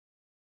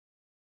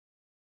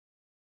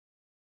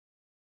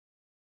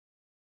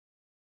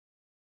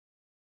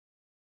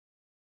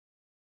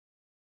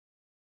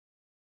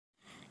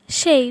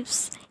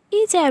Shapes. ഈ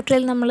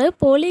ചാപ്റ്ററിൽ നമ്മൾ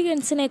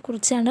പോളിഗൺസിനെ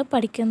കുറിച്ചാണ്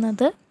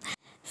പഠിക്കുന്നത്.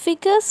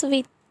 Figures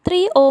with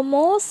 3 or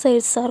more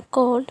sides are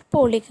called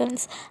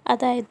polygons.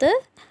 അതായത്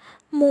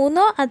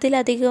 3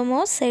 അതിലധികമോ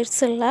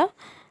സൈഡ്സ് ഉള്ള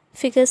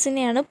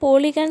ഫിഗേഴ്സിനെയാണ്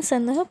പോളിഗൺസ്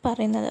എന്ന്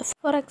പറയുന്നത്.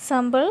 ഫോർ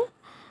എക്സാമ്പിൾ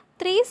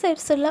 3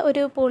 സൈഡ്സ് ഉള്ള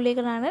ഒരു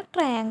പോളിഗണാണ്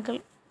ട്രയാങ്കിൾ.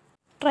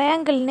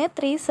 ട്രയാങ്കിളിന്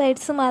 3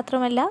 സൈഡ്സ്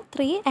മാത്രമല്ല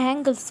 3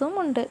 ആംഗിൾസും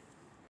ഉണ്ട്.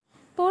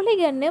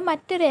 പോളിഗണിന്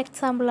മറ്റൊരു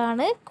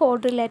എക്സാമ്പിളാണ്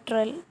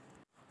ക്വാഡ്രിലാറ്ററൽ.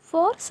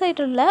 4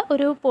 സൈഡുള്ള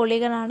ഒരു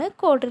പോളിഗണാണ്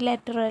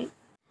ക്വാഡ്രിലാറ്ററൽ.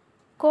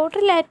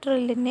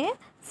 ക്വാഡ്രിലാറ്ററലിന്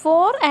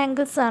 4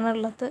 ആംഗിൾസ്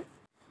ആണുള്ളത്.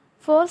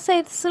 4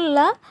 സൈഡ്സുള്ള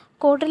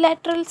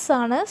ക്വാഡ്രിലാറ്ററൽസ്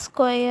ആണ്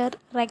സ്ക്വയർ,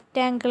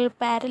 റെക്റ്റാങ്കിൾ,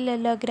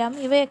 പാരലലോഗ്രാം.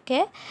 ഇവയൊക്കെ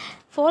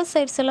 4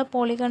 സൈഡ്സുള്ള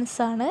പോളിഗൺസ്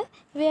ആണ്.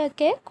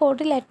 ഇവയൊക്കെ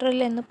ക്വാഡ്രിലാറ്ററൽ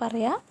എന്ന്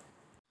പറയാം.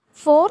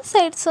 4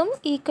 സൈഡ്സും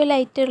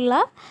ഈക്വലായിട്ടുള്ള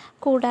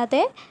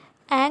കൂടാതെ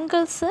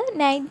ആംഗിൾസ്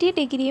 90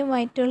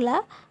 ഡിഗ്രിയുമായിട്ടുള്ള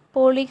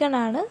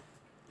പോളിഗണാണ്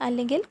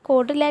അല്ലെങ്കിൽ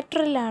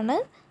ക്വാഡ്രിലാറ്ററലാണ്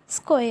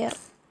സ്ക്വയർ.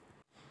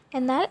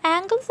 എന്നാൽ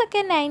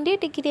ആംഗിൾസൊക്കെ 90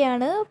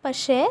 ഡിഗ്രിയാണ്,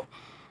 പക്ഷേ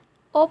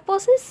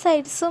ഓപ്പോസിറ്റ്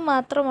സൈഡ്സ്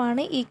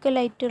മാത്രമാണ്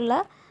ഈക്വലായിട്ടുള്ള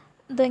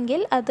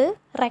ഇതെങ്കിൽ അത്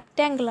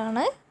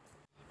റെക്റ്റാങ്കിളാണ്.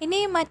 ഇനി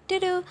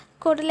മറ്റൊരു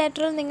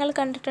ക്വാഡ്രിലാറ്ററൽ നിങ്ങൾ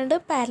കണ്ടിട്ടുണ്ട്,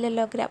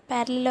 പാരലലോഗ്രാം.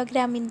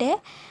 പാരലലോഗ്രാമിൻ്റെ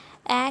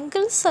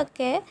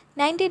ആംഗിൾസൊക്കെ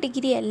 90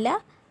 ഡിഗ്രി അല്ല,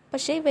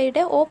 പക്ഷേ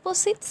ഇവയുടെ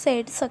ഓപ്പോസിറ്റ്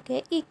സൈഡ്സൊക്കെ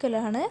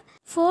ഈക്വലാണ്.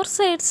 4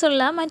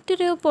 സൈഡ്സുള്ള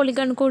മറ്റൊരു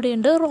പോളിഗൺ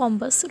കൂടിയുണ്ട്,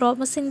 റോംബസ്.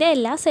 റോംബസിൻ്റെ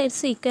എല്ലാ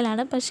സൈഡ്സും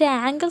ഈക്വലാണ്, പക്ഷേ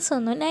ആംഗിൾസ്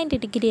ഒന്നും 90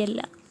 ഡിഗ്രി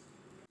അല്ല.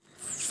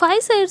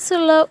 5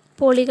 സൈഡ്സുള്ള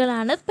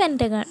പോളിഗണാണ്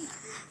പെൻറ്റഗൺ.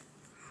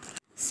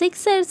 6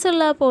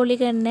 സൈഡ്സുള്ള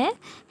പോളിഗണിനെ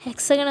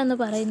ഹെക്സഗൺ എന്ന്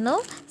പറയുന്നു.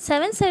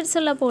 7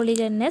 സൈഡ്സുള്ള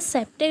പോളിഗണിനെ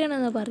സെപ്റ്റഗൺ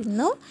എന്ന്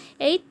പറയുന്നു.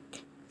 8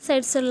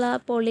 സൈഡ്സുള്ള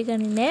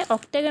പോളിഗണിനെ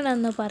ഒക്ടഗൺ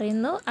എന്ന്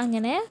പറയുന്നു.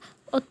 അങ്ങനെ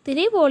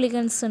ഒത്തിരി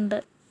പോളിഗൺസ് ഉണ്ട്.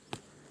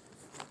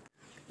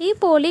 ഈ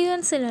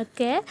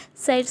പോളിഗൺസിനൊക്കെ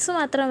സൈഡ്സ്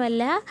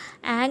മാത്രമല്ല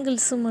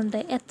ആംഗിൾസും ഉണ്ട്.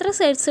 എത്ര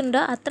സൈഡ്സ് ഉണ്ടോ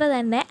അത്ര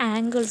തന്നെ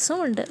ആംഗിൾസും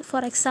ഉണ്ട്.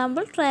 ഫോർ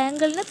എക്സാമ്പിൾ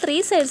ട്രയാങ്കിളിന്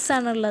 3 സൈഡ്സ്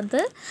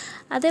ആണുള്ളത്,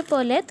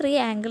 അതേപോലെ 3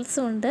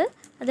 ആംഗിൾസും ഉണ്ട്.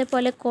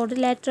 അതേപോലെ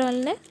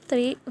ക്വാഡ്രിലാറ്ററലിന്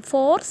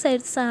 4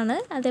 സൈഡ്സ് ആണ്,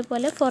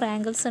 അതേപോലെ 4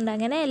 ആംഗിൾസ് ഉണ്ട്.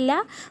 അങ്ങനെ എല്ലാ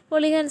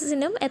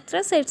പോളിഗൺസിനും എത്ര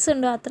സൈഡ്സ്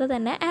ഉണ്ടോ അത്ര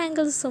തന്നെ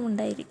ആംഗിൾസും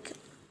ഉണ്ടായിരിക്കും.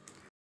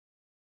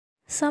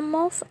 Some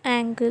of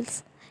angles.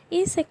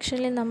 ഈ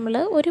സെക്ഷനിൽ നമ്മൾ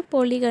ഒരു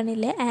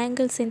പോളിഗണിലെ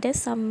ആംഗിൾസിൻ്റെ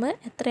സമ്മ്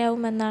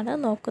എത്രയാവുമെന്നാണ്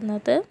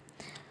നോക്കുന്നത്.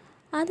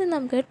 ആദ്യം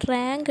നമുക്ക്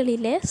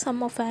ട്രയാങ്കിളിലെ സം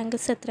ഓഫ്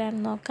ആംഗിൾസ്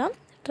എത്രയാണെന്ന് നോക്കാം.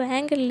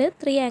 ട്രയാങ്കിളിൽ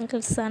 3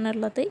 ആംഗിൾസ്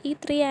ആണുള്ളത്. ഈ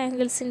 3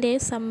 ആംഗിൾസിൻ്റെ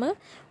സമ്മ്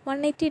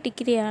 180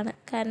 ഡിഗ്രിയാണ്.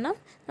 കാരണം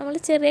നമ്മൾ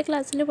ചെറിയ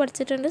ക്ലാസ്സിൽ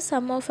പഠിച്ചിട്ടുണ്ട്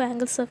some of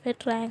angles of A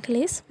triangle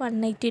is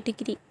 180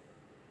 degree.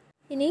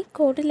 ഇനി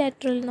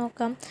ക്വാഡ്രിലാറ്ററൽ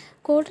നോക്കാം.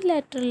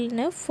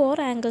 ക്വാഡ്രിലാറ്ററലിന്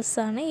 4 ആംഗിൾസ്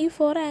ആണ്. ഈ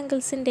 4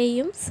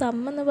 ആംഗിൾസിൻ്റെയും സം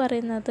എന്ന്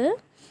പറയുന്നത്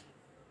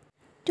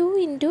 2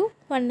 ×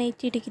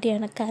 180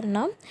 ഡിഗ്രിയാണ്.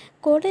 കാരണം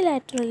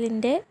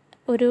ക്വാഡ്രിലാറ്ററലിൻ്റെ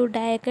ഒരു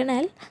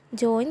ഡയഗണൽ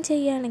ജോയിൻ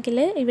ചെയ്യുകയാണെങ്കിൽ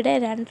ഇവിടെ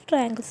 2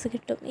 ട്രയാങ്കിൾസ്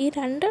കിട്ടും. ഈ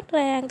 2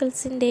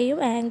 ട്രയാങ്കിൾസിൻ്റെയും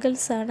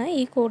ആംഗിൾസാണ്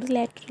ഈ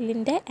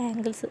ക്വാഡ്രിലാറ്ററലിൻ്റെ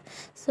ആംഗിൾസ്.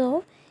 സോ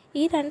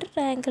ഈ 2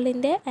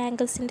 ട്രയാങ്കിളിൻ്റെ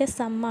ആംഗിൾസിൻ്റെ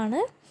സമ്മാണ്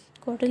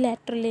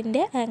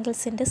ക്വാഡ്രിലാറ്ററലിൻ്റെ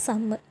ആംഗിൾസിൻ്റെ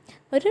സമ്മ്.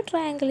 ഒരു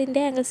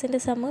ട്രയാങ്കിളിൻ്റെ ആംഗിൾസിൻ്റെ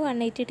സമ്മ്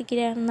 180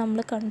 ഡിഗ്രിയാണെന്ന്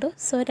നമ്മൾ കണ്ടു.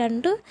 So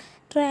 2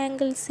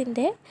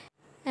 ട്രയാങ്കിൾസിൻ്റെ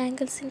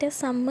ആംഗിൾസിൻ്റെ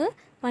sum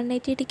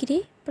 180 degree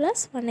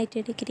plus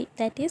 180 degree,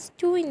 that is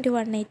 2 ×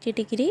 180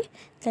 degree,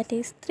 that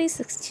is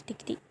 360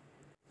 degree.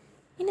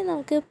 ഇനി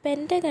നമുക്ക്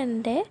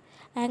പെൻറ്റഗണിൻ്റെ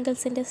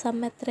ആംഗിൾസിൻ്റെ സം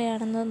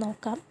എത്രയാണെന്ന്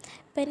നോക്കാം.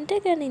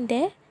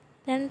 പെൻറ്റഗണിൻ്റെ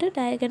 2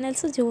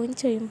 ഡയഗണൽസ് ജോയിൻ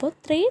ചെയ്യുമ്പോൾ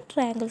 3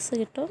 ട്രയാങ്കിൾസ്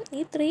കിട്ടും.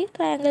 ഈ 3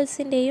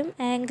 ട്രയാങ്കിൾസിൻ്റെയും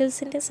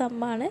ആംഗിൾസിൻ്റെ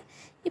സമ്മാണ്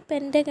ഈ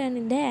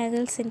പെൻറ്റഗണിൻ്റെ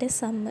ആംഗിൾസിൻ്റെ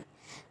sum.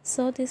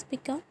 So this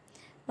become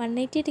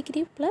 180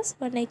 degree plus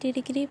 180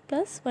 degree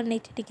plus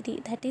 180 degree,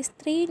 that is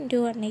 3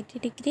 × 180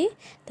 degree,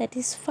 that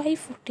is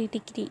 540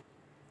 degree.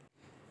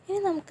 ഇനി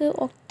നമുക്ക്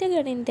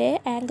ഒക്ടഗണിൻ്റെ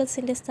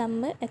ആംഗിൾസിൻ്റെ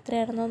സമ്മ്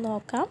എത്രയാണെന്ന്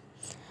നോക്കാം.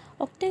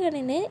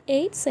 ഒക്ടഗണിന്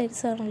 8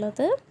 സൈഡ്സ്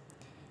ആണുള്ളത്.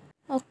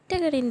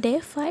 ഒക്ടഗണിൻ്റെ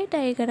 5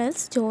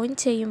 ഡയഗണൽസ് ജോയിൻ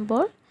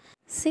ചെയ്യുമ്പോൾ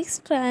 6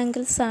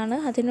 ട്രയാങ്കിൾസ് ആണ്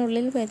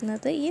അതിനുള്ളിൽ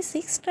വരുന്നത്. ഈ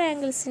 6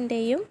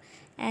 ട്രയാങ്കിൾസിൻ്റെയും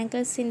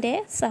ആംഗിൾസിൻ്റെ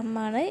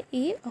സമ്മാണ്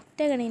ഈ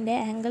ഒക്ടഗണിൻ്റെ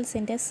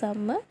ആംഗിൾസിൻ്റെ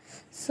sum.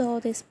 So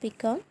this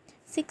become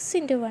 6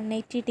 ×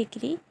 180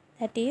 degree,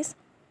 that is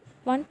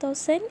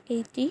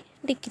 1080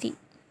 degree.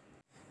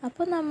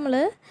 അപ്പോൾ നമ്മൾ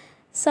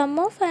some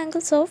of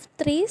angles of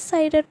 3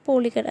 sided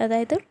polygon,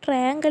 അതായത്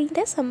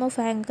ട്രയാങ്കിളിൻ്റെ സം ഓഫ്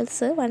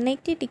ആംഗിൾസ്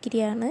 180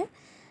 ഡിഗ്രിയാണ്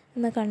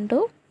എന്ന് കണ്ടു.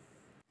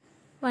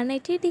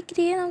 180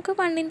 ഡിഗ്രിയെ നമുക്ക്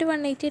 1 ×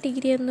 180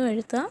 ഡിഗ്രി എന്നും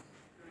എഴുതാം.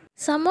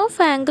 Some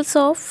of angles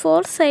of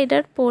 4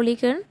 sided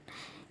polygon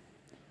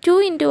 2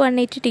 ×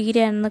 180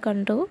 ഡിഗ്രിയാണെന്ന്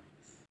കണ്ടു.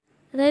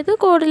 അതായത്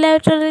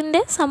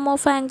ക്വാഡ്രിലാറ്ററലിൻ്റെ സം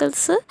ഓഫ്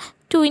ആംഗിൾസ്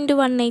 2 ×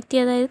 180,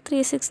 അതായത്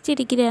 360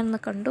 ഡിഗ്രിയാണെന്ന്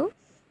കണ്ടു.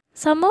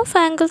 Some of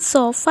angles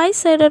of 5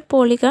 sided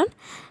polygon,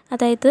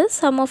 അതായത്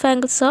some of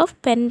angles of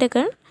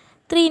pentagon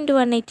 3 ×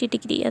 180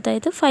 degree,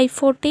 അതായത്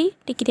 540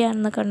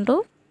 ഡിഗ്രിയാണെന്ന് കണ്ടു.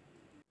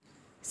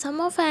 Some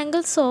of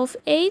angles of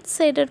 8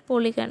 sided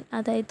polygon,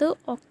 അതായത്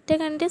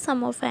ഒക്ടഗണിൻ്റെ സം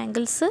ഓഫ്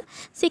ആംഗിൾസ്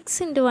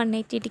 6 ×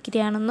 180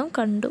 ഡിഗ്രിയാണെന്നും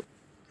കണ്ടു.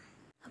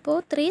 അപ്പോൾ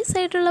 3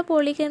 സൈഡുള്ള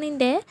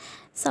പോളിഗണിൻ്റെ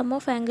some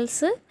of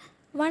angles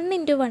 1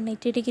 into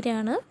 180 degree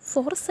ആണ്.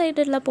 4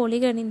 സൈഡുള്ള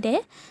പോളിഗണിൻ്റെ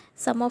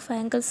some of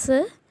angles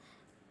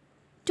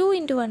 2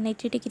 into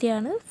 180 degree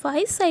ആണ്.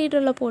 5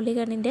 സൈഡുള്ള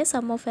പോളിഗണിൻ്റെ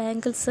some of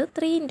angles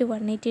 3 into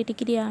 180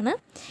 degree ആണ്.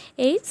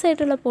 8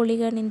 സൈഡുള്ള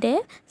പോളിഗണിൻ്റെ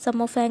some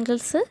of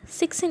angles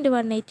 6 into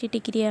 180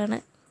 degree ആണ്.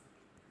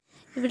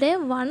 ഇവിടെ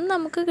 1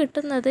 നമുക്ക്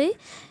കിട്ടുന്നത്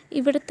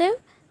ഇവിടുത്തെ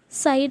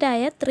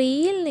സൈഡായ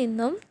 3യിൽ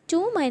നിന്നും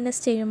 2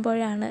 മൈനസ്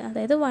ചെയ്യുമ്പോഴാണ്.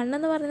 അതായത് 1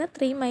 എന്ന് പറയുന്നത്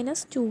 3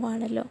 മൈനസ് 2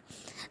 ആണല്ലോ.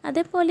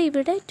 അതേപോലെ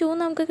ഇവിടെ 2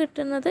 നമുക്ക്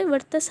കിട്ടുന്നത്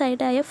ഇവിടുത്തെ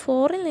സൈഡായ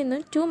 4ൽ നിന്നും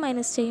 2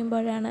 മൈനസ്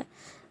ചെയ്യുമ്പോഴാണ്.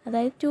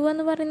 അതായത് 2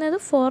 എന്ന് പറയുന്നത്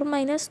 4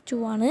 മൈനസ് 2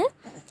 ആണ്.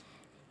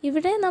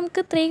 ഇവിടെ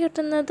നമുക്ക് 3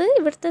 കിട്ടുന്നത്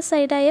ഇവിടുത്തെ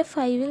സൈഡായ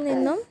 5ൽ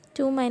നിന്നും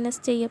 2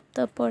 മൈനസ്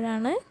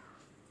ചെയ്യപ്പോഴാണ്.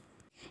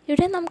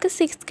 ഇവിടെ നമുക്ക്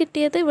 6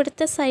 കിട്ടിയത്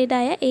ഇവിടുത്തെ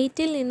സൈഡായ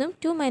 8ൽ നിന്നും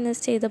 2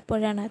 മൈനസ്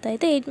ചെയ്തപ്പോഴാണ്.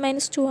 അതായത് 8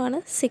 മൈനസ് 2 ആണ്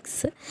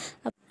 6.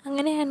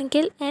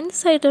 അങ്ങനെയാണെങ്കിൽ n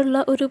സൈഡുള്ള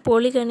ഒരു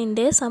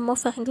പോളിഗണിൻ്റെ സം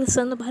ഓഫ് ആംഗിൾസ്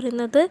എന്ന്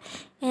പറയുന്നത്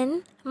n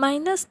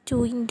മൈനസ്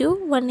 2 ഇൻറ്റു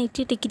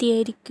 180 ഡിഗ്രി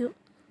ആയിരിക്കും.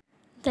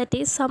 That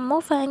is, sum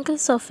of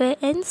angles of a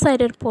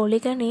n-sided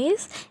polygon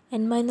is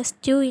n minus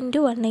 2 into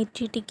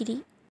 180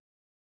 degree.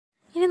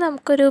 ഇനി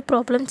നമുക്കൊരു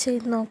പ്രോബ്ലം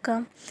ചെയ്ത്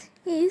നോക്കാം.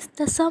 Is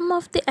the sum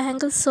of the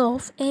angles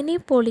of any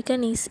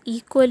polygon is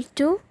equal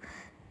to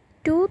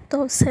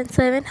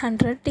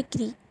 2700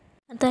 degree.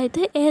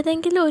 അതായത്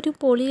ഏതെങ്കിലും ഒരു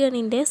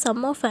പോളിഗണിൻ്റെ some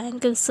of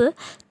angles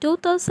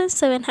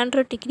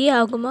 2700 degree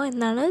ആകുമോ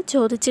എന്നാണ്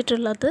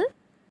ചോദിച്ചിട്ടുള്ളത്.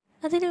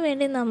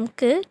 അതിനുവേണ്ടി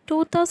നമുക്ക്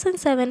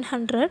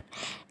 2700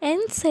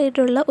 n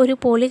സൈഡുള്ള ഒരു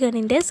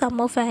പോളിഗണിൻ്റെ സം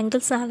ഓഫ്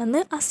ആംഗിൾസ്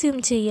ആണെന്ന് അസ്യൂം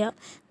ചെയ്യാം.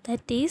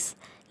 That is,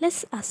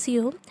 let's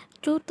assume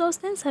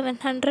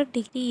 2700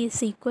 degree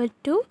is equal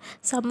to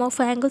some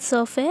of angles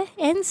of A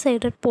n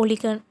sided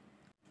polygon.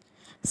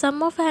 Some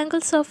of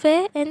angles of A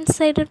n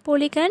sided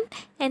polygon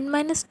n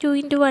minus 2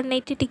 into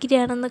 180 degree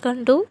ആണെന്ന്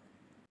കണ്ടു.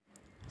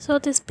 So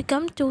this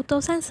become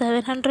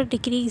 2700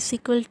 degree is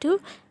equal to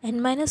n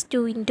minus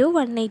 2 into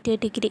 180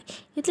 degree.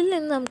 ഇതിൽ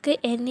നിന്ന് നമുക്ക്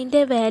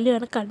n-ൻ്റെ value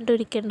ആണ്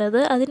കണ്ടുപിടിക്കേണ്ടത്.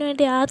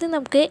 അതിനുവേണ്ടി ആദ്യം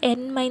നമുക്ക്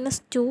n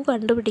മൈനസ് 2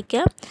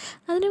 കണ്ടുപിടിക്കാം.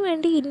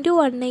 അതിനുവേണ്ടി ഇൻറ്റു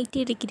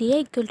 180 ഡിഗ്രിയെ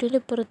ഈക്വൽ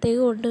ടുവിൻ്റെ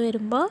പുറത്തേക്ക്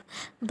കൊണ്ടുവരുമ്പോൾ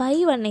ബൈ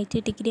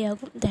 180 ഡിഗ്രി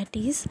ആകും.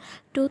 That is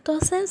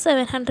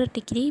 2700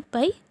 degree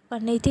by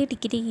 180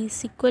 degree is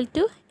equal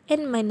to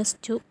n minus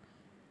 2.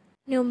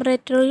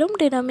 ന്യൂമറേറ്ററിലും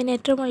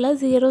ഡിനോമിനേറ്ററുമുള്ള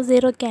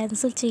 0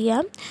 cancel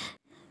ചെയ്യാം.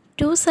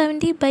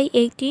 270 by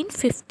 18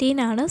 15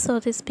 ആണ്. So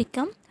this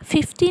become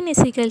 15 is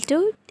equal to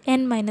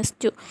n minus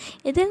 2.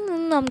 ഇതിൽ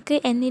നിന്ന് നമുക്ക്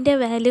n-ൻ്റെ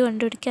വാല്യൂ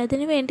കണ്ടുപിടിക്കാം.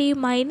 അതിനു വേണ്ടി ഈ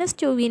മൈനസ്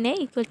 2വിനെ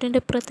ഈക്വൽ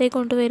ടുവിൻ്റെ പുറത്തേക്ക്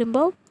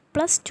കൊണ്ടുവരുമ്പോൾ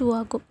പ്ലസ് 2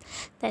 ആകും.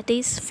 That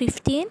is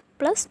 15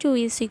 plus 2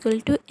 is equal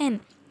to n.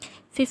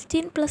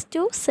 15 plus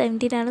 2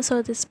 17 ആണ്. So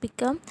this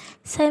become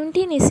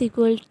 17 is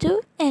equal to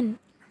n.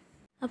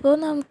 അപ്പോൾ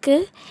നമുക്ക്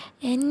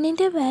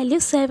n-ൻ്റെ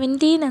വാല്യൂ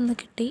 17 എന്ന്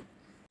കിട്ടി.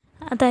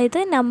 അതായത്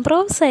നമ്പർ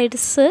ഓഫ്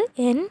സൈഡ്സ്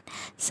n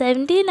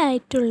 17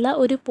 ആയിട്ടുള്ള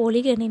ഒരു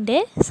പോളിഗണിൻ്റെ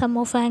സം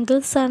ഓഫ്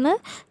ആംഗിൾസ് ആണ്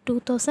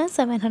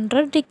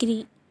 2700 degree.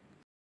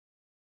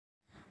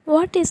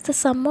 What is the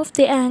sum of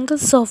the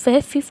angles of A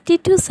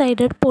 52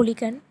 sided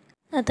polygon?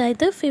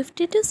 അതായത്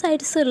 52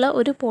 സൈഡ്സ് ഉള്ള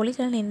ഒരു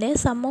പോളിഗണിൻ്റെ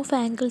സം ഓഫ്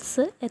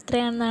ആംഗിൾസ്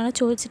എത്രയാണെന്നാണ്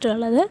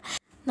ചോദിച്ചിട്ടുള്ളത്.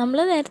 നമ്മൾ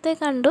നേരത്തെ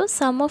കണ്ടു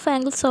some of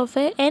angles of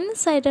A n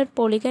sided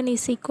polygon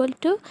is equal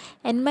to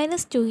n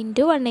minus 2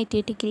 into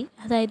 180 degree.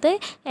 അതായത്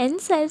n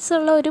sides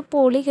ഉള്ള ഒരു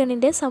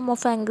പോളിഗണിൻ്റെ some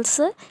of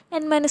angles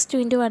n minus 2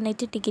 into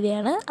 180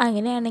 ഡിഗ്രിയാണ്.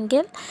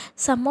 അങ്ങനെയാണെങ്കിൽ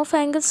some of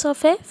angles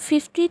of A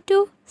 52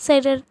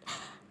 sided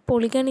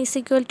polygon is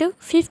equal to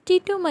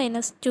 52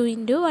 minus 2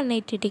 into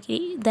 180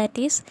 degree.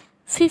 That is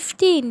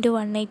 50 into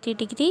 180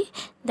 degree.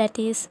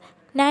 That is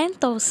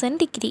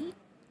 9000 degree.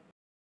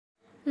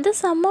 The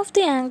sum of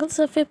the angles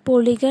of a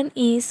polygon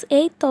is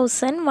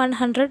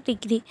 8100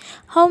 degree.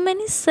 How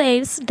many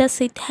sides does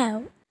it have?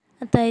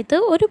 അതായത്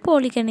ഒരു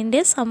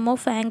പോളിഗണിൻ്റെ some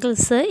of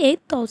angles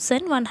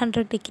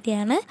 8100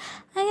 ഡിഗ്രിയാണ്.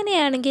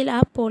 അങ്ങനെയാണെങ്കിൽ ആ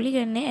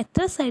പോളിഗണിന്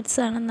എത്ര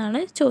sides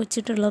ആണെന്നാണ്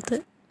ചോദിച്ചിട്ടുള്ളത്.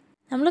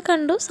 നമ്മൾ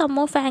കണ്ടു some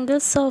of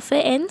angles of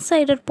A n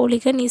sided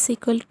polygon is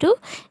equal to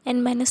n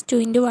minus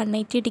 2 into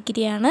 180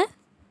 ഡിഗ്രിയാണ്.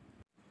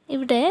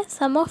 ഇവിടെ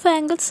some of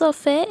angles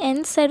of A n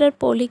sided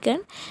polygon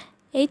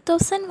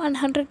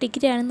 8100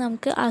 degree ആണെന്ന്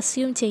നമുക്ക്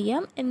അസ്യൂം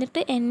ചെയ്യാം.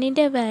 എന്നിട്ട്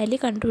n-ൻ്റെ വാല്യൂ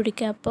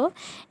കണ്ടുപിടിക്കുക. അപ്പോൾ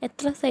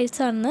എത്ര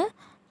സൈഡ്സ് ആണെന്ന്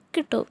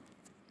കിട്ടും.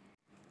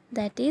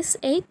 That is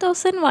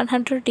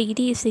 8100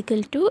 degree is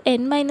equal to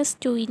n minus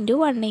 2 into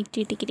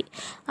 180 degree.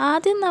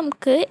 ആദ്യം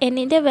നമുക്ക്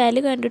n-ൻ്റെ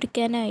വാല്യൂ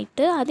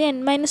കണ്ടുപിടിക്കാനായിട്ട് ആദ്യം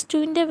n മൈനസ്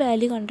 2വിൻ്റെ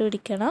വാല്യൂ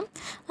കണ്ടുപിടിക്കണം.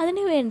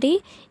 അതിന് വേണ്ടി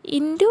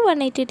ഇൻറ്റു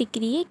 180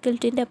 ഡിഗ്രി ഈക്വൽ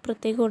ടുവിൻ്റെ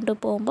അപ്പുറത്തേക്ക്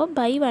കൊണ്ടുപോകുമ്പോൾ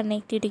ബൈ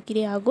 180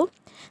 ഡിഗ്രി ആകും.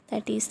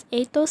 That is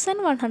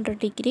 8100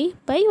 degree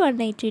by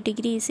 180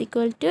 degree is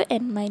equal to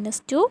n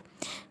minus 2.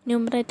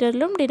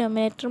 ന്യൂമറേറ്ററിലും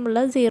ഡിനോമിനേറ്ററിലുമുള്ള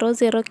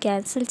 0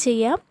 cancel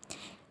ചെയ്യാം.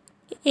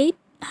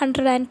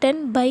 810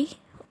 ബൈ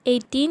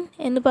 18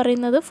 എന്ന്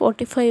പറയുന്നത്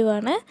 45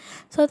 ആണ്.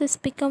 So this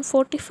become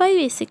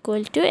 45 is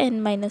equal to n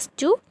minus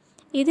 2.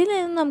 ഇതിൽ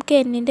നിന്ന് നമുക്ക്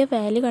n-ൻ്റെ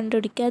വാല്യൂ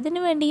കണ്ടുപിടിക്കുക.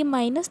 അതിന് വേണ്ടി ഈ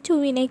മൈനസ്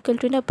 2വിനെ ഈക്വൽ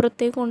ടുവിൻ്റെ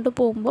അപ്പുറത്തേക്ക്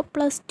കൊണ്ടുപോകുമ്പോൾ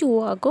പ്ലസ് 2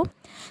 ആകും.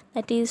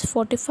 That is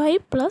 45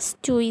 plus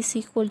 2 is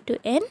equal to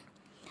n.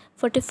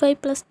 45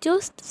 plus 2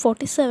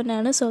 47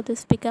 ആണ്. So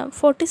this become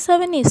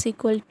 47 is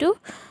equal to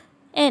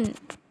n.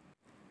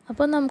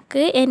 അപ്പോൾ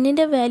നമുക്ക്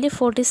എന്നിൻ്റെ വാല്യൂ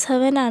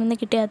 47 ആണെന്ന്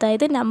കിട്ടി.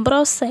 അതായത് നമ്പർ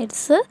ഓഫ്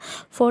സൈഡ്സ്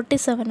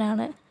 47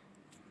 ആണ്.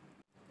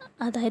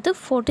 അതായത്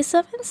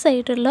 47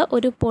 സൈഡുള്ള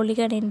ഒരു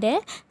പോളിഗണിൻ്റെ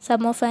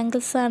സം ഓഫ്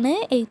ആംഗിൾസ് ആണ്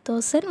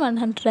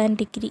 8110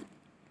 degree.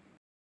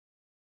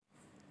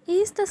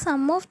 Is the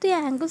sum of the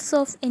angles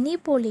of any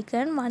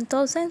polygon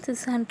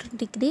 1600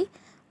 degree?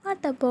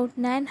 What about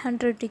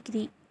 900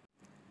 degree?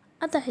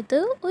 അതായത്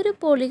ഒരു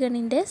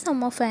പോളിഗണിൻ്റെ സം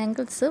ഓഫ്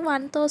ആംഗിൾസ്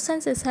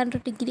 1600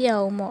 ഡിഗ്രി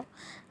ആവുമോ,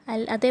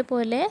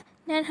 അതേപോലെ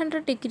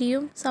 900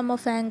 ഡിഗ്രിയും സം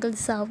ഓഫ്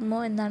ആംഗിൾസ് ആവുമോ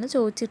എന്നാണ്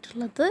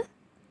ചോദിച്ചിട്ടുള്ളത്.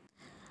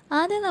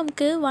 ആദ്യം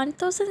നമുക്ക്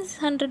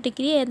 1600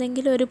 ഡിഗ്രി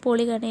ഏതെങ്കിലും ഒരു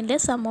പോളിഗണിൻ്റെ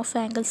സം ഓഫ്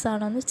ആംഗിൾസ്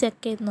ആണോ എന്ന്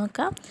ചെക്ക് ചെയ്ത്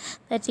നോക്കാം.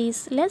 That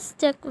is let's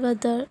check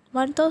whether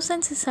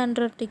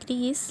 1600 degree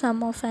is some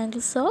of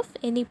angles of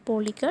any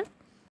polygon.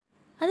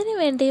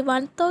 അതിനുവേണ്ടി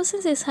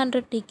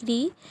 1600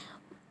 ഡിഗ്രി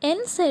എൻ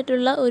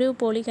സൈഡുള്ള ഒരു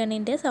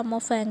പോളിഗണിൻ്റെ സം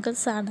ഓഫ്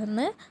ആംഗിൾസ്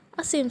ആണെന്ന്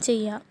അസ്യൂം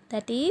ചെയ്യാം.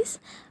 That is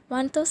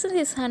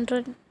 1600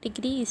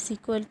 degree is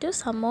equal to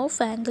some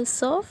of angles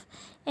of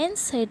N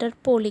sided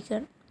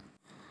polygon.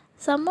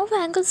 Some of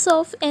angles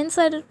of N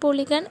sided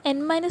polygon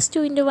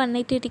n-2 ×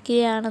 180 degree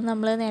ആണെന്ന്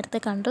നമ്മൾ നേരത്തെ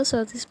കണ്ടു. So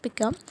this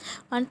become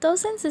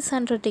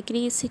 1600 degree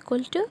is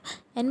equal to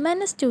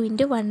n-2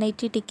 ×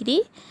 180 degree.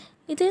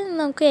 ഇതിൽ നിന്ന്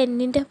നമുക്ക്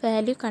എന്നിൻ്റെ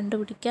value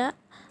കണ്ടുപിടിക്കാം.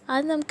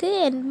 അത് നമുക്ക്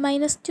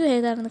n-2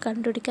 ഏതാണെന്ന്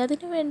കണ്ടുപിടിക്കുക.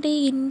 അതിനു വേണ്ടി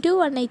ഇൻറ്റു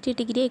 180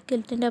 ഡിഗ്രി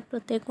ഇക്വൽറ്റിൻ്റെ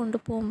അപ്പുറത്തേക്ക്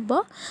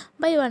കൊണ്ടുപോകുമ്പോൾ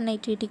ബൈ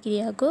 180 ഡിഗ്രി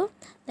ആകും.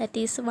 That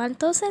is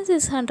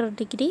 1600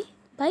 degree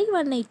by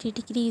 180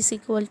 degree is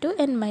equal to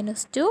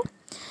n-2.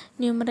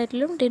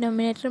 ന്യൂമറേറ്ററിലും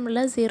ഡിനോമിനേറ്ററിലുമുള്ള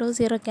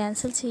 0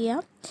 cancel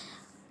ചെയ്യാം.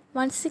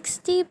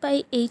 160 ബൈ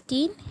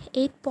 18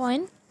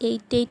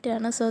 8.88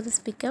 ആണ്. So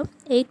this become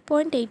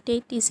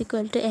 8.88 is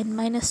equal to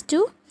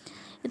n-2.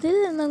 ഇതിൽ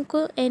നമുക്ക്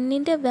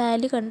എന്നിൻ്റെ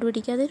വാല്യൂ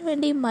കണ്ടുപിടിക്കുക. അതിന്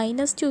വേണ്ടി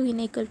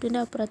 -2 ഇക്വൽറ്റിൻ്റെ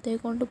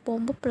അപ്പുറത്തേക്ക് കൊണ്ട്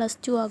പോകുമ്പോൾ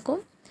 +2 ആകും.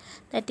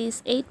 That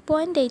is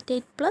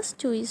 8.88 +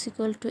 2 is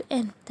equal to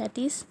n.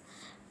 That is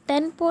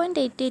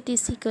 10.88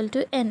 is equal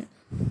to n.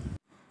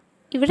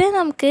 ഇവിടെ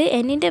നമുക്ക്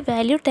എന്നിൻ്റെ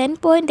വാല്യൂ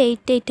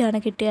 10.88 ആണ്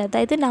കിട്ടിയത്.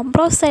 അതായത് നമ്പർ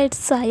ഓഫ്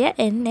സൈഡ്സ് ആയ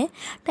n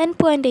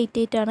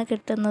 10.88 ആണ്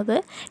കിട്ടുന്നത്.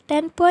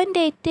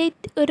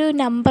 10.88 ഒരു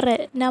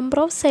നമ്പർ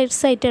ഓഫ് സൈഡ്സ്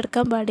ആയിട്ട്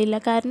എടുക്കാൻ പാടില്ല.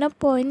 കാരണം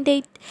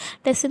 0.8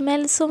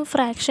 ഡെസിമൽസും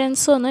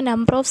ഫ്രാക്ഷൻസും ഒന്നും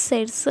നമ്പർ ഓഫ്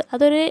സൈഡ്സ്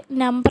അതൊരു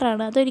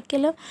നമ്പറാണ്.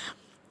 അതൊരിക്കലും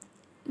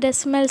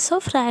ഡെസിമൽസോ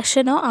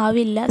ഫ്രാക്ഷനോ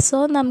ആവില്ല. സോ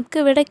നമുക്ക്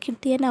ഇവിടെ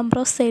കിട്ടിയ നമ്പർ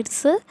ഓഫ്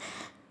സൈഡ്സ്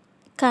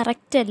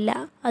കറക്റ്റ് അല്ല.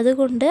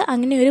 അതുകൊണ്ട്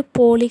അങ്ങനെ ഒരു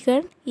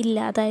പോളിഗൺ ഇല്ല.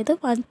 അതായത്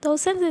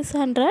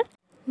 1600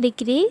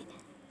 ഡിഗ്രി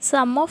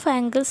സം ഓഫ്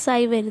ആംഗിൾസ്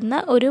ആയി വരുന്ന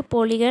ഒരു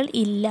പോളിഗൺ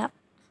ഇല്ല.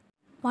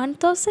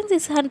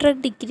 1600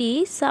 ഡിഗ്രി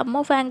സം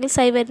ഓഫ് ആംഗിൾസ്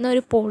ആയി വരുന്ന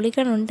ഒരു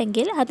പോളിഗൺ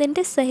ഉണ്ടെങ്കിൽ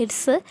അതിൻ്റെ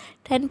സൈഡ്സ്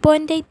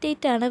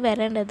 10.88 ആണ്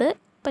വരേണ്ടത്.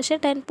 പക്ഷേ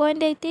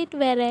 10.88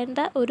 വരേണ്ട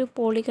ഒരു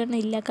പോളിഗൺ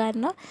ഇല്ല.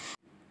 കാരണം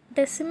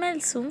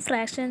ഡെസിമൽസും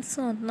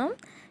ഫ്രാക്ഷൻസും ഒന്നും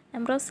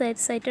നമ്പർ ഓഫ്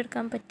സൈഡ്സ് ആയിട്ട്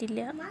എടുക്കാൻ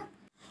പറ്റില്ല.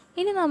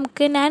 ഇനി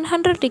നമുക്ക്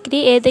 900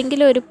 ഡിഗ്രി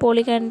ഏതെങ്കിലും ഒരു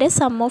പോളിഗണിൻ്റെ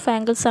സം ഓഫ്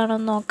ആംഗിൾസ് ആണോ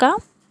എന്ന് നോക്കാം.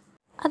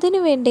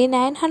 അതിനുവേണ്ടി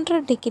 900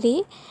 degree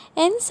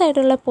N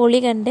സൈഡുള്ള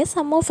പോളിഗണിൻ്റെ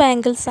some of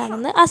angles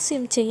ആണെന്ന്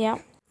അസ്യൂം ചെയ്യാം.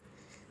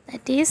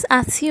 That is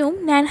assume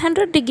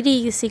 900 degree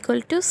is equal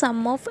to some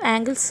of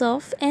angles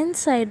of N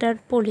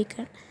sided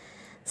polygon.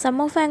 Some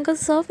of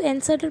angles of N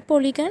sided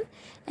polygon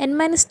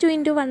n-2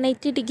 ×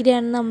 180 degree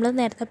ആണെന്ന് നമ്മൾ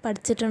നേരത്തെ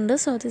പഠിച്ചിട്ടുണ്ട്.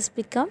 So this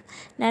become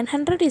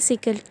 900 is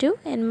equal to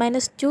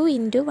n-2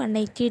 ×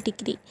 180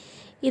 degree.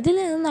 ഇതിൽ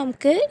നിന്ന്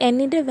നമുക്ക്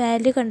എന്നിൻ്റെ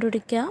value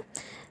കണ്ടുപിടിക്കാം.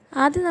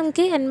 ആദ്യം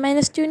നമുക്ക്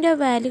n-2ൻ്റെ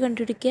വാല്യൂ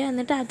കണ്ടുപിടിക്കുക.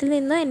 എന്നിട്ട് അതിൽ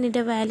നിന്ന്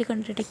എന്നിൻ്റെ വാല്യൂ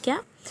കണ്ടുപിടിക്കുക.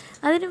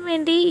 അതിനു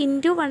വേണ്ടി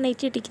ഇൻറ്റു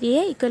 180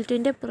 ഡിഗ്രിയെ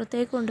ഇക്വൽറ്റുവിൻ്റെ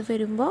പുറത്തേക്ക്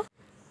കൊണ്ടുവരുമ്പോൾ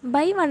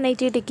ബൈ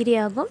 180 ഡിഗ്രി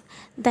ആകും.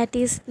 That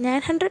is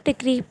 900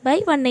 degree by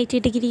 180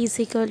 degree is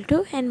equal to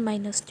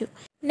n-2.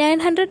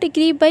 900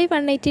 degree by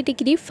 180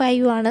 degree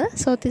 5 ആണ്.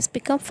 So this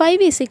become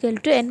 5 is equal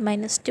to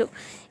n-2.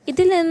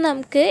 ഇതിൽ നിന്ന്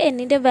നമുക്ക്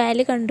എന്നിൻ്റെ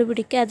വാല്യൂ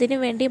കണ്ടുപിടിക്കുക. അതിനു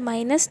വേണ്ടി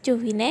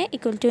 -2നെ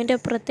ഇക്വൽറ്റുവിൻ്റെ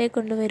അപ്പുറത്തേക്ക്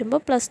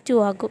കൊണ്ടുവരുമ്പോൾ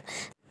 +2 ആകും.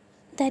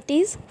 That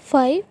is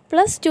 5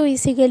 + 2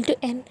 is equal to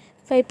n.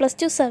 5 +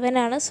 2 7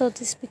 ആണ്. So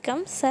this become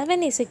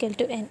 7 is equal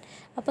to n.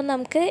 അപ്പോൾ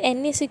നമുക്ക് n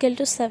ഈസ് ഈക്വൽ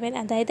ടു 7,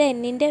 അതായത്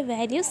എന്നിൻ്റെ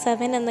വാല്യൂ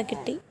 7 എന്ന്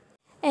കിട്ടി.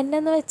 n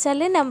എന്ന് വെച്ചാൽ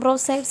നമ്പർ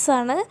ഓഫ് സൈഡ്സ്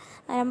ആണ്.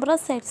 നമ്പർ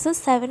ഓഫ് സൈഡ്സ്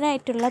 7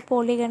 ആയിട്ടുള്ള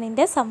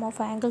പോളിഗണിൻ്റെ സം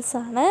ഓഫ് ആംഗിൾസ്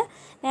ആണ്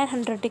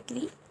 900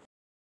 degree.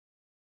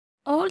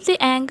 All the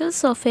angles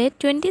of a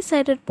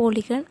 20-sided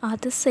polygon are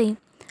the same.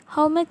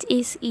 How much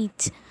is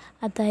each?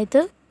 അതായത്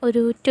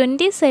ഒരു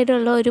 20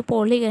 സൈഡുള്ള ഒരു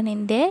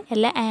പോളിഗണിൻ്റെ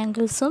എല്ലാ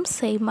ആംഗിൾസും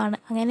സെയിം ആണ്.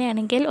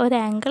 അങ്ങനെയാണെങ്കിൽ ഒരു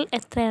ആംഗിൾ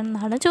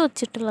എത്രയാണെന്നാണ്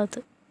ചോദിച്ചിട്ടുള്ളത്.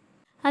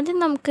 ആദ്യം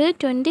നമുക്ക്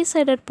 20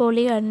 സൈഡഡ്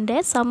പോളിഗണിൻ്റെ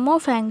സം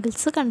ഓഫ്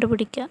ആംഗിൾസ്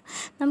കണ്ടുപിടിക്കാം.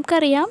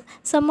 നമുക്കറിയാം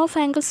some of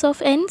angles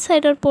of n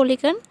sided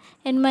polygon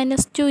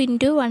n-2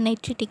 ×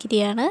 180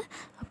 ഡിഗ്രിയാണ്.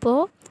 അപ്പോൾ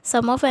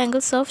some of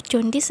angles of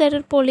 20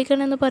 sided polygon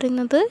എന്ന്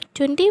പറയുന്നത്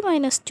 20 -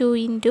 2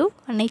 ×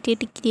 180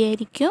 ഡിഗ്രി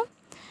ആയിരിക്കും.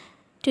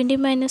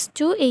 20 -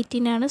 2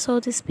 18 ആണ്. So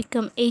this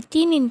become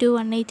 18 ×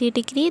 180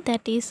 degree.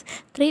 That is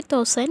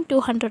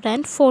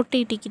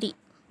 3240 degree.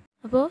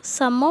 അപ്പോൾ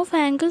some of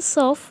angles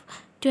of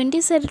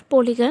 20 sided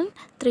polygon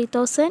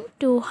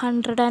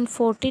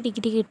 3240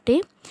 degree കിട്ടി.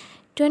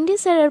 20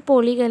 സൈഡഡ്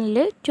പോളിഗണിൽ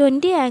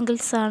 20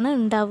 ആംഗിൾസ് ആണ്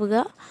ഉണ്ടാവുക.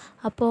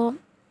 അപ്പോൾ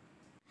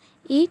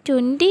ഈ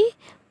 20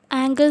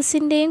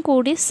 ആംഗിൾസിൻ്റെയും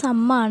കൂടി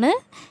സമ്മാണ്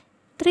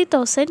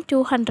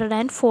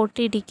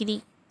 3240 degree.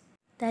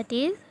 That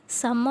is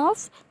some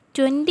of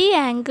 20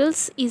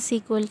 angles is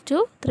equal to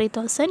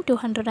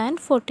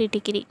 3240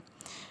 degree.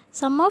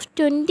 Some of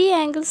 20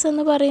 angles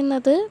എന്ന്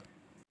പറയുന്നത്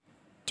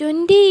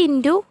 20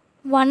 ഇൻറ്റു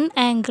 1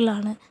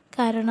 ആംഗിളാണ്.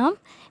 കാരണം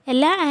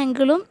എല്ലാ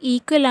ആംഗിളും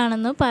ഈക്വൽ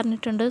ആണെന്ന്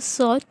പറഞ്ഞിട്ടുണ്ട്.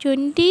 സോ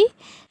 20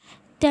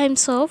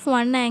 ടൈംസ് ഓഫ്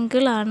 1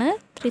 ആംഗിൾ ആണ്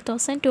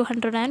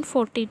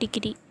 3240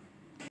 ഡിഗ്രി.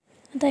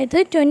 അതായത്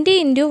 20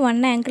 into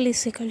 1 angle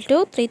is equal to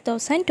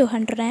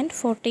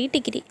 3240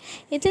 degree.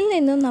 ഇതിൽ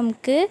നിന്നും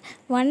നമുക്ക്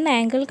 1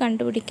 ആംഗിൾ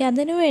കണ്ടുപിടിക്കാം.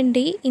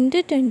 അതിനുവേണ്ടി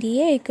ഇൻറ്റു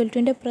 20യെ ഈക്വൽ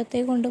ടുവിൻ്റെ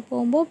അപ്പുറത്തേക്ക്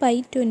കൊണ്ടുപോകുമ്പോൾ ബൈ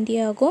 20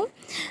 ആകും.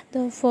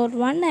 Four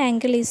 1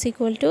 angle is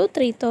equal to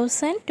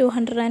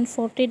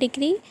 3240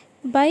 degree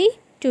by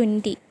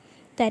 20.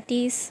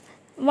 That is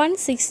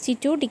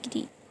 162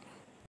 degree.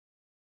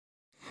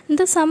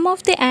 The sum of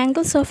the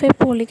angles of a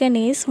polygon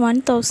is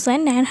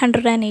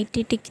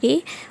 1980 degree.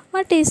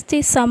 What is the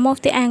sum of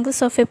the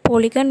angles of a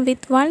polygon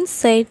with one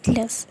side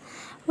less?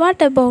 What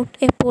about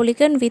a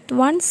polygon with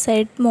one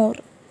side more?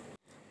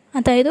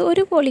 അതായത്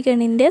ഒരു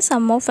പോളിഗണിൻ്റെ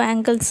some of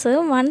angles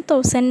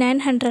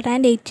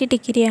 1980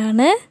 degree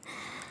ആണ്.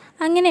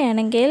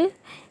 അങ്ങനെയാണെങ്കിൽ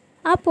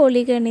ആ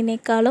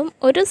പോളിഗണിനേക്കാളും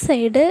ഒരു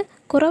side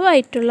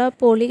കുറവായിട്ടുള്ള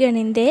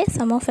പോളിഗണിൻ്റെ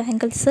some of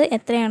angles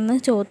എത്രയാണെന്ന്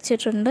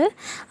ചോദിച്ചിട്ടുണ്ട്.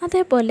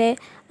 അതേപോലെ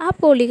ആ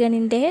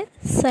പോളിഗണിൻ്റെ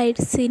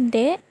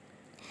സൈഡ്സിൻ്റെ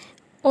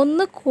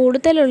ഒന്ന്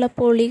കൂടുതലുള്ള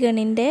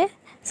പോളിഗണിൻ്റെ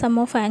സം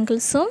ഓഫ്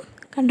ആംഗിൾസും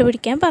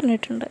കണ്ടുപിടിക്കാൻ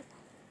പറഞ്ഞിട്ടുണ്ട്.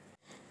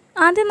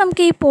 ആദ്യം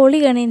നമുക്ക് ഈ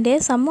പോളിഗണിൻ്റെ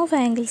സം ഓഫ്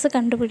ആംഗിൾസ്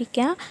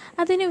കണ്ടുപിടിക്കാം.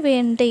 അതിനു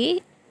വേണ്ടി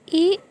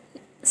ഈ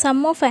സം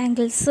ഓഫ്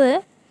ആംഗിൾസ്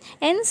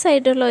n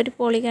സൈഡുള്ള ഒരു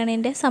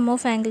പോളിഗണിൻ്റെ സം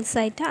ഓഫ് ആംഗിൾസ്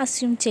ആയിട്ട്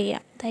അസ്യൂം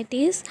ചെയ്യാം. That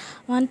is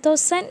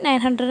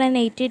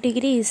 1980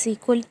 degree is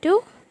equal to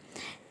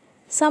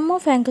some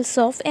of angles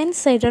of n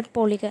sided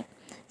polygon.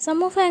 Some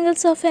of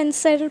angles of n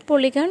sided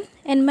polygon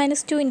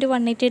n-2 into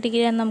 180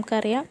 degree എന്ന്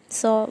നമുക്കറിയാം.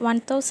 So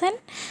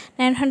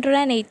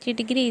 1980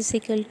 degree is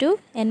equal to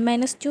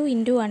n-2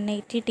 into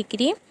 180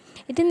 degree.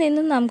 ഇതിൽ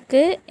നിന്ന്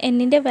നമുക്ക്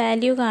എന്നിൻ്റെ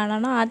value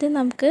കാണണം. ആദ്യം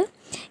നമുക്ക്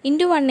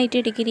into 180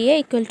 ഡിഗ്രിയെ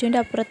equal ടുവിൻ്റെ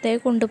അപ്പുറത്തേക്ക്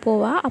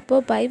കൊണ്ടുപോവാം. അപ്പോൾ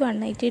ബൈ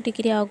 180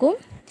 ഡിഗ്രി ആകും.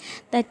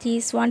 That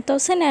is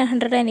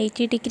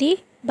 1980 degree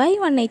by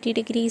 180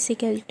 degree is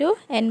equal to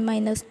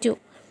n-2.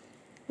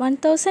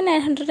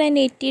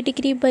 1980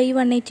 degree by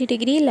 180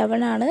 degree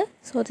 11 ആണ്.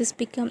 So this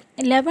become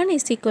 11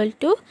 is equal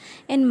to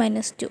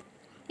n-2.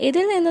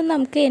 ഇതിൽ നിന്നും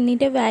നമുക്ക്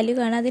എന്നിൻ്റെ വാല്യൂ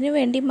കാണാം. അതിനു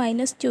വേണ്ടി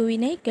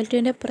 -2നെ ഈക്വൽ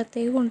ടുവിൻ്റെ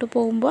അപ്പുറത്തേക്ക്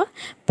കൊണ്ടുപോകുമ്പോൾ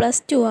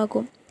 +2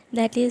 ആകും.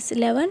 That is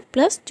 11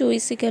 plus 2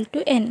 is equal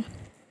to n.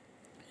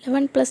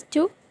 11 plus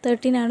 2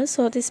 13 ആണ്.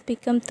 So this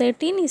become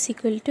 13 is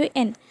equal to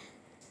n.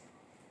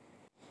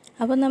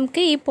 അപ്പോൾ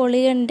നമുക്ക് ഈ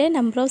പോളിഗണിൻ്റെ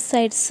നമ്പർ ഓഫ്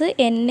സൈഡ്സ്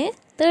n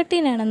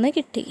 13 ആണെന്ന്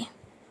കിട്ടി.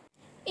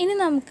 ഇനി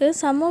നമുക്ക്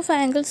some of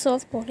angles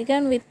of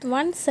polygon with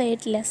one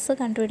side less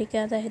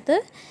കണ്ടുപിടിക്കുക. അതായത്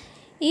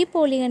ഈ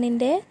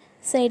പോളിഗണിൻ്റെ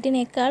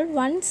സൈഡിനേക്കാൾ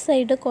 1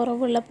 സൈഡ്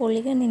കുറവുള്ള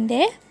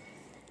പോളിഗണിൻ്റെ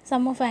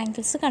സം ഓഫ്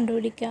ആംഗിൾസ്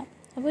കണ്ടുപിടിക്കുക.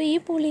 അപ്പോൾ ഈ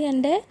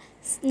പോളിഗണിൻ്റെ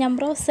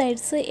നമ്പർ ഓഫ്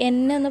സൈഡ്സ് n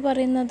എന്ന്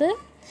പറയുന്നത്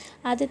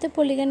ആദ്യത്തെ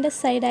പോളിഗണിൻ്റെ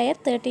സൈഡായ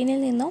 13ൽ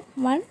നിന്നും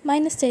 1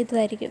 minus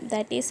ചെയ്തതായിരിക്കും.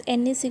 That is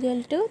n is equal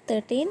to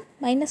 13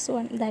 minus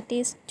 1 that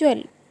is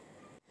 12.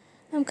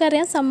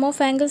 നമുക്കറിയാം some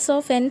of angles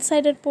of n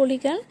sided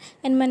polygon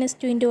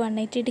n-2 into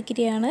 180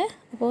 ഡിഗ്രിയാണ്.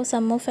 അപ്പോൾ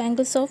some of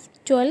angles of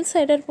 12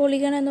 sided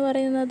polygon എന്ന്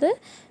പറയുന്നത്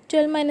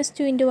 12 -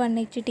 2 ഇൻറ്റു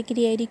 180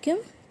 ഡിഗ്രി ആയിരിക്കും.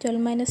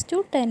 12 - 2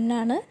 10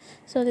 ആണ്.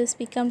 So this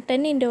become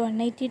 10 into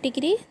 180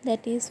 degree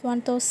that is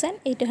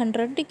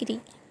 1800 degree.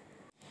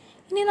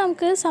 ഇനി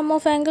നമുക്ക് some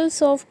of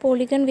angles of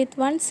polygon with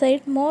one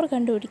side more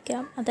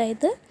കണ്ടുപിടിക്കാം.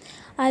 അതായത്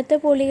ആദ്യത്തെ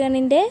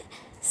പോളിഗണിൻ്റെ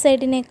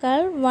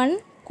സൈഡിനേക്കാൾ 1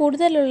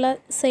 കൂടുതലുള്ള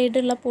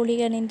സൈഡുള്ള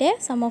പോളിഗണിൻ്റെ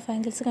സം ഓഫ്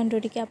ആംഗിൾസ്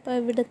കണ്ടുപിടിക്കുക. അപ്പോൾ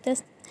ഇവിടുത്തെ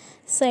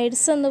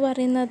സൈഡ്സ് എന്ന്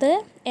പറയുന്നത്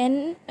n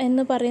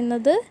എന്ന്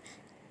പറയുന്നത്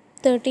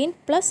 13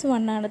 +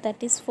 1 ആണ്.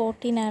 ദാറ്റ് ഈസ്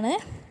 14 ആണ്.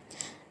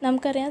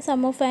 നമുക്കറിയാം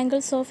some of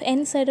angles of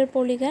n sided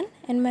polygon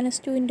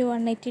n-2 into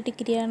 180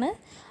 ഡിഗ്രിയാണ്.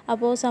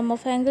 അപ്പോൾ some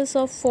of angles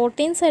of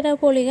 14 sided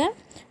polygon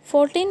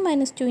 14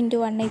 - 2 into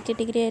 180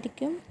 degree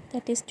ആയിരിക്കും.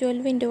 That is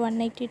 12 into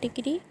 180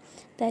 degree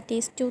that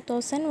is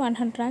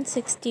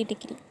 2160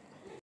 degree.